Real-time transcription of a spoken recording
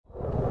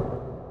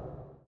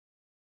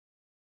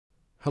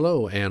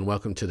Hello and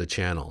welcome to the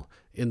channel.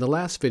 In the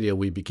last video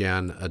we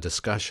began a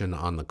discussion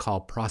on the call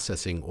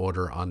processing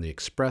order on the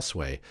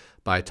Expressway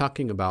by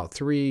talking about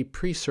three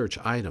pre-search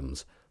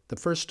items, the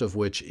first of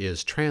which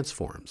is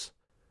transforms.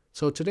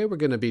 So today we're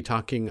going to be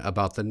talking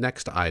about the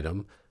next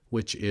item,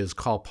 which is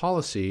call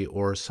policy,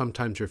 or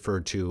sometimes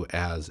referred to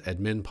as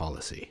admin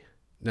policy.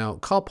 Now,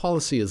 call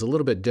policy is a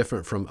little bit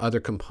different from other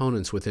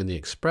components within the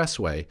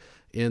Expressway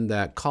in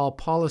that call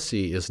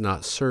policy is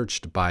not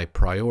searched by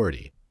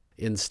priority.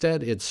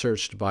 Instead, it's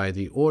searched by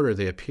the order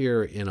they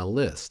appear in a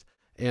list.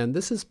 And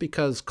this is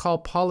because call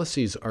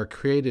policies are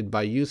created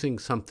by using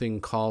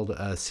something called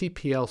a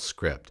CPL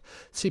script.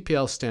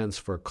 CPL stands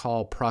for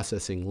Call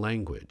Processing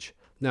Language.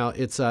 Now,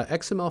 it's a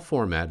XML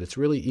format. It's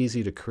really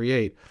easy to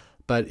create.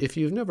 But if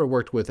you've never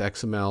worked with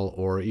XML,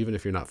 or even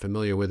if you're not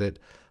familiar with it,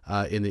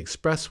 in the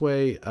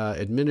Expressway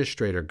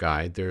Administrator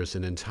Guide, there's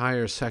an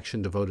entire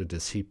section devoted to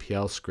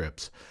CPL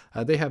scripts.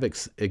 They have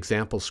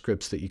example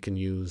scripts that you can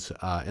use,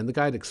 and the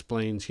guide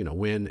explains,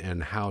 when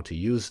and how to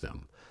use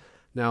them.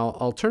 Now,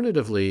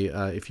 alternatively,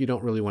 if you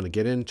don't really want to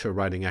get into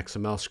writing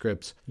XML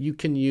scripts, you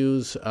can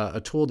use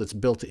a tool that's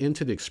built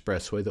into the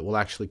Expressway that will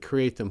actually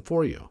create them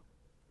for you.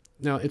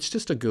 Now, it's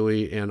just a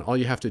GUI, and all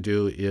you have to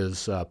do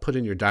is put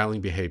in your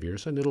dialing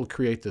behaviors, and it'll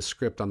create the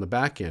script on the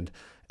back end.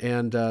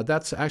 And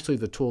that's actually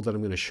the tool that I'm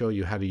going to show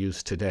you how to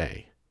use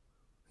today.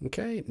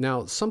 Okay,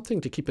 now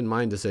something to keep in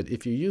mind is that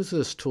if you use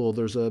this tool,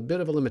 there's a bit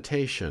of a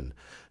limitation.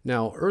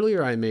 Now,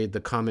 earlier I made the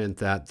comment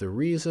that the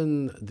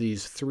reason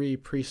these three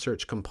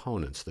pre-search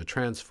components, the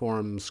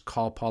transforms,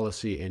 call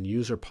policy, and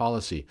user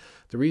policy,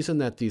 the reason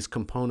that these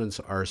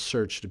components are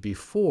searched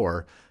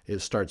before it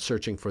starts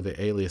searching for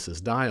the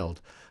aliases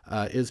dialed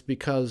is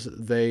because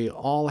they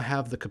all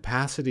have the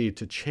capacity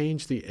to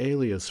change the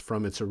alias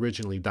from its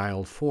originally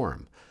dialed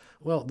form.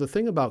 Well, the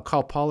thing about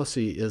call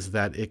policy is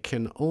that it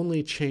can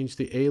only change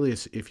the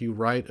alias if you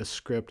write a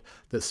script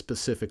that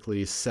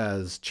specifically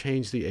says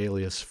change the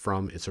alias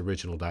from its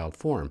original dialed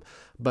form.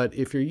 But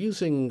if you're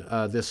using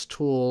this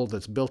tool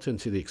that's built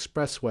into the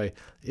Expressway,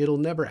 it'll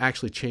never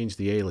actually change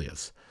the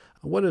alias.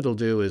 What it'll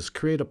do is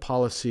create a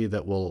policy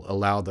that will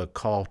allow the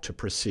call to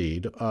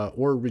proceed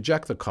or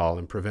reject the call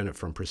and prevent it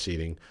from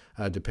proceeding,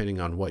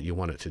 depending on what you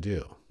want it to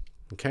do.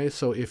 Okay,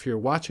 so if you're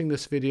watching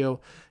this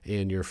video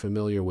and you're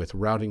familiar with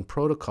routing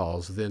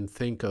protocols, then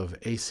think of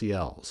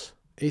ACLs.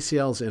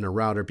 ACLs in a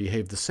router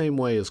behave the same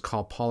way as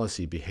call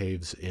policy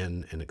behaves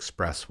in an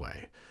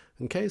Expressway.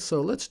 Okay,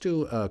 so let's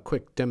do a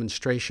quick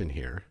demonstration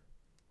here.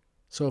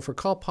 So for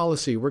call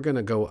policy, we're going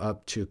to go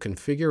up to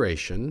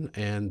configuration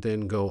and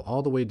then go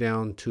all the way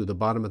down to the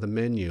bottom of the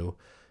menu.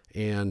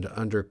 And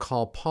under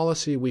call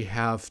policy, we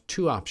have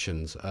two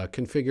options,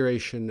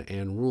 configuration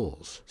and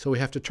rules. So we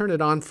have to turn it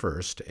on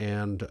first,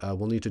 and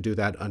we'll need to do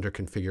that under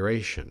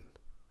configuration.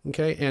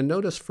 Okay, and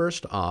notice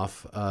first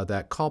off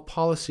that call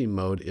policy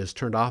mode is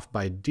turned off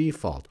by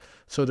default.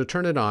 So to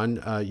turn it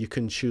on, you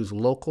can choose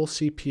local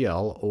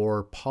CPL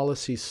or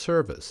policy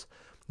service.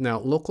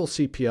 Now, local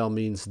CPL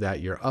means that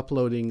you're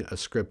uploading a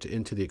script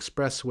into the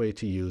Expressway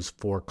to use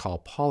for call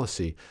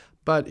policy.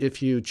 But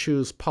if you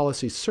choose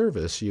policy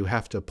service, you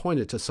have to point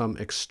it to some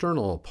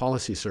external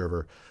policy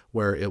server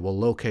where it will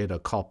locate a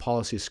call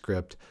policy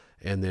script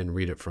and then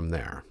read it from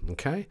there.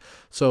 Okay,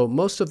 so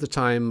most of the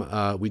time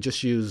we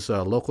just use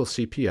local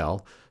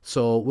CPL.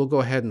 So we'll go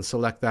ahead and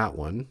select that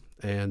one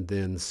and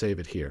then save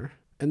it here.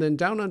 And then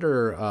down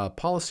under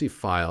policy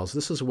files,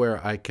 this is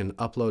where I can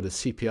upload a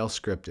CPL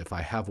script if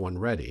I have one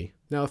ready.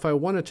 Now, if I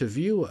wanted to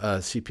view a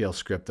CPL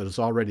script that has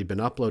already been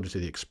uploaded to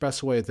the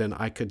Expressway, then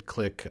I could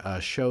click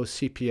Show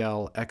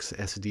CPL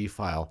XSD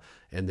file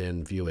and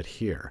then view it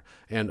here.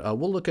 And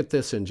we'll look at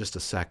this in just a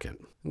second.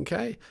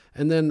 Okay,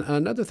 and then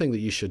another thing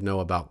that you should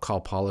know about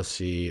call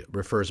policy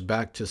refers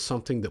back to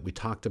something that we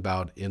talked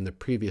about in the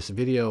previous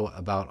video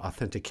about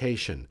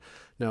authentication.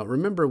 Now,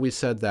 remember we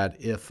said that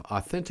if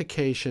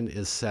authentication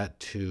is set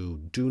to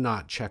do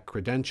not check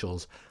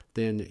credentials,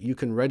 then you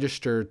can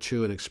register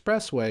to an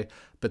Expressway,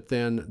 but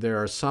then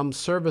there are some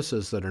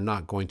services that are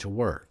not going to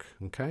work.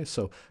 Okay,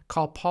 so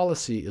call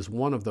policy is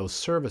one of those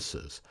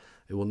services.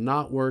 It will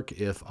not work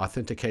if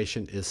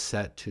authentication is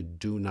set to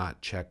do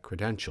not check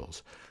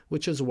credentials,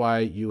 which is why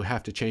you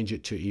have to change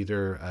it to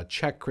either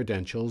check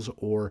credentials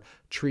or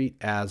treat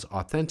as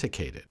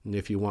authenticated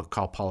if you want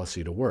call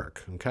policy to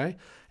work. Okay,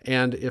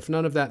 and if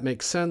none of that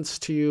makes sense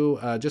to you,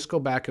 just go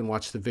back and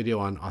watch the video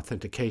on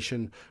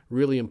authentication.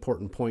 Really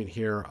important point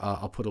here.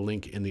 I'll put a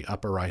link in the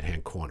upper right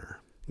hand corner.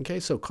 Okay,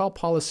 so call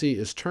policy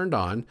is turned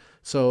on.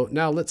 So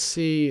now let's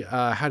see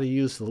how to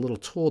use the little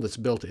tool that's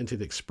built into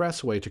the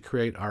Expressway to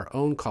create our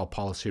own call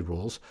policy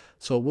rules.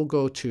 So we'll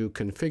go to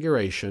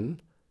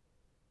configuration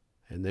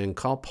and then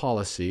call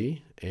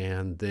policy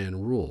and then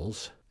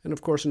rules. And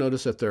of course,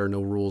 notice that there are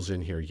no rules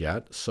in here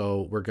yet.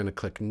 So we're going to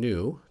click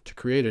new to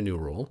create a new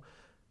rule.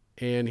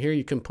 And here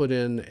you can put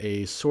in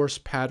a source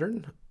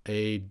pattern,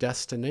 a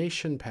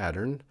destination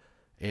pattern,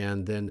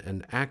 and then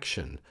an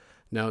action.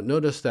 Now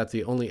notice that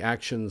the only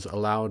actions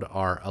allowed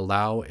are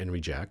allow and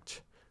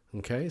reject.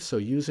 Okay, so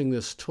using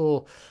this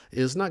tool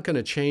is not going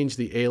to change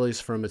the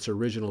alias from its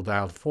original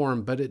dialed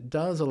form, but it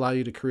does allow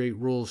you to create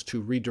rules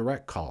to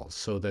redirect calls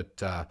so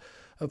that,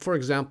 for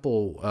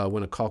example,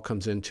 when a call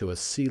comes into a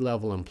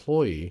C-level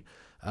employee,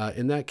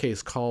 in that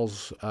case,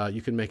 calls,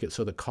 you can make it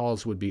so that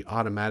calls would be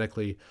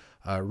automatically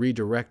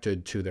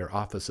redirected to their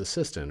office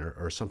assistant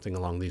or something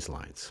along these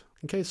lines.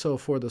 Okay, so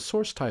for the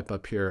source type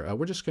up here,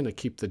 we're just going to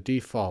keep the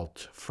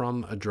default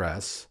from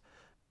address.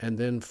 And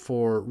then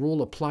for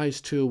rule applies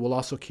to, we'll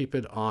also keep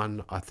it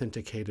on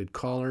authenticated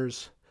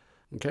callers.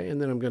 Okay, and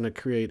then I'm going to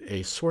create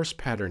a source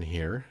pattern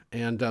here.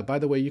 And by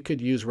the way, you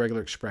could use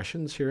regular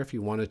expressions here if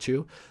you wanted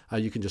to.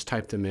 You can just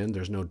type them in.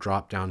 There's no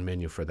drop-down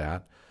menu for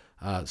that.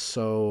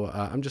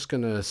 I'm just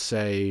going to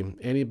say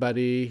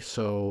anybody,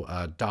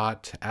 so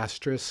dot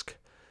asterisk.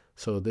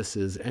 So this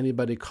is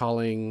anybody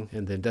calling,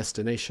 and then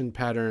destination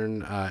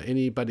pattern,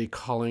 anybody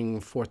calling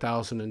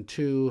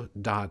 4002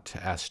 dot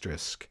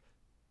asterisk.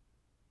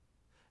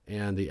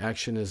 And the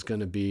action is going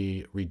to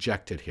be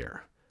rejected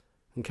here.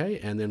 Okay,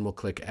 and then we'll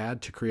click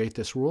Add to create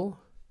this rule.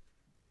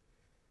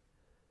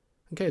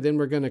 Okay, then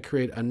we're going to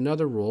create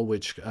another rule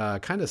which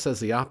kind of says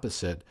the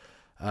opposite.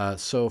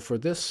 So for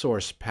this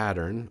source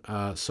pattern,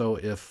 so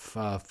if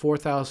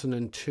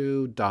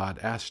 4002 dot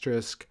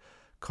asterisk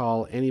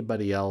call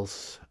anybody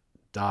else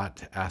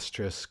dot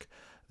asterisk,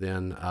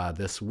 then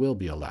this will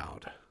be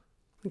allowed.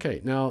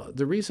 Okay, now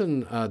the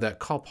reason that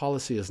call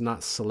policy is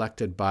not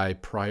selected by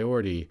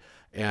priority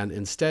and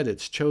instead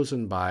it's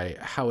chosen by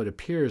how it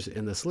appears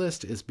in this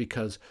list is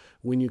because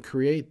when you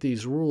create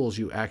these rules,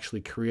 you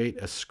actually create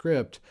a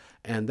script,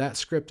 and that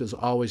script is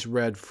always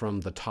read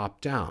from the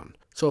top down.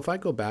 So if I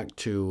go back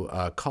to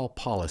call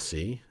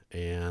policy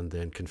and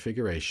then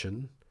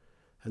configuration,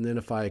 and then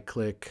if I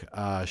click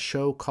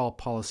show call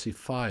policy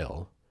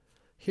file,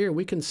 here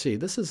we can see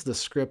this is the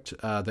script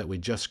that we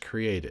just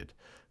created.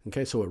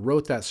 Okay, so it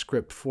wrote that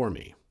script for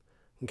me.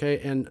 Okay,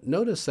 and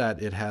notice that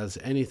it has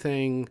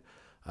anything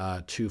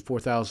to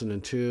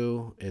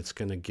 4002, it's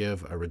going to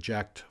give a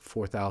reject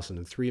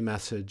 4003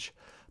 message.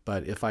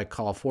 But if I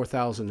call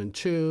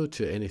 4002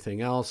 to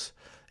anything else,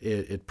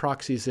 it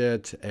proxies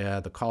it,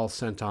 the call's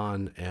sent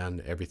on,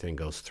 and everything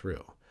goes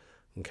through.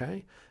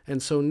 Okay,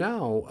 and so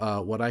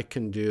now what I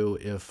can do,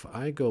 if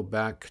I go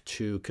back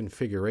to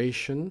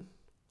configuration,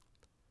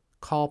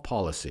 call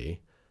policy,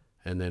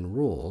 and then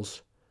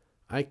rules,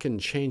 I can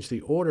change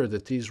the order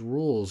that these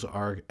rules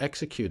are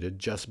executed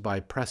just by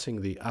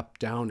pressing the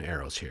up-down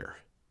arrows here.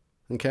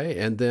 Okay,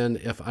 and then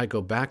if I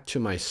go back to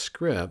my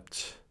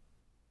script,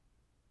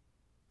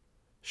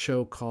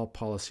 show call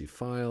policy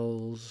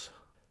files,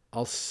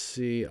 I'll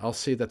see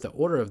that the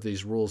order of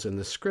these rules in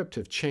the script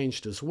have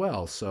changed as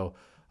well. So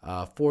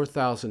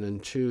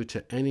 4002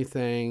 to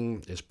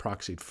anything is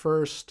proxied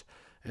first,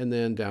 and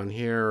then down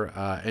here,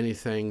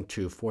 anything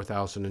to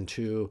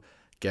 4002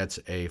 gets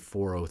a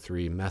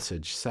 403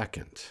 message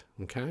second.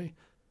 Okay?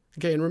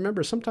 Okay, and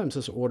remember, sometimes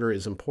this order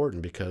is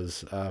important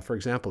because, for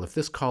example, if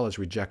this call is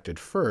rejected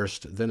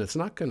first, then it's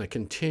not going to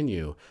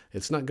continue.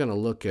 It's not going to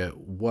look at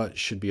what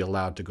should be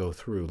allowed to go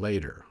through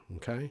later.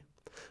 Okay?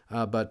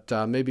 But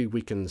maybe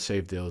we can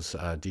save those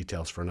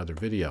details for another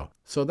video.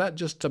 So that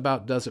just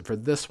about does it for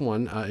this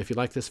one. If you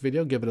like this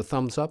video, give it a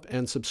thumbs up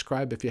and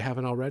subscribe if you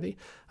haven't already.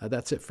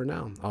 That's it for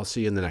now. I'll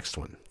see you in the next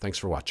one. Thanks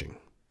for watching.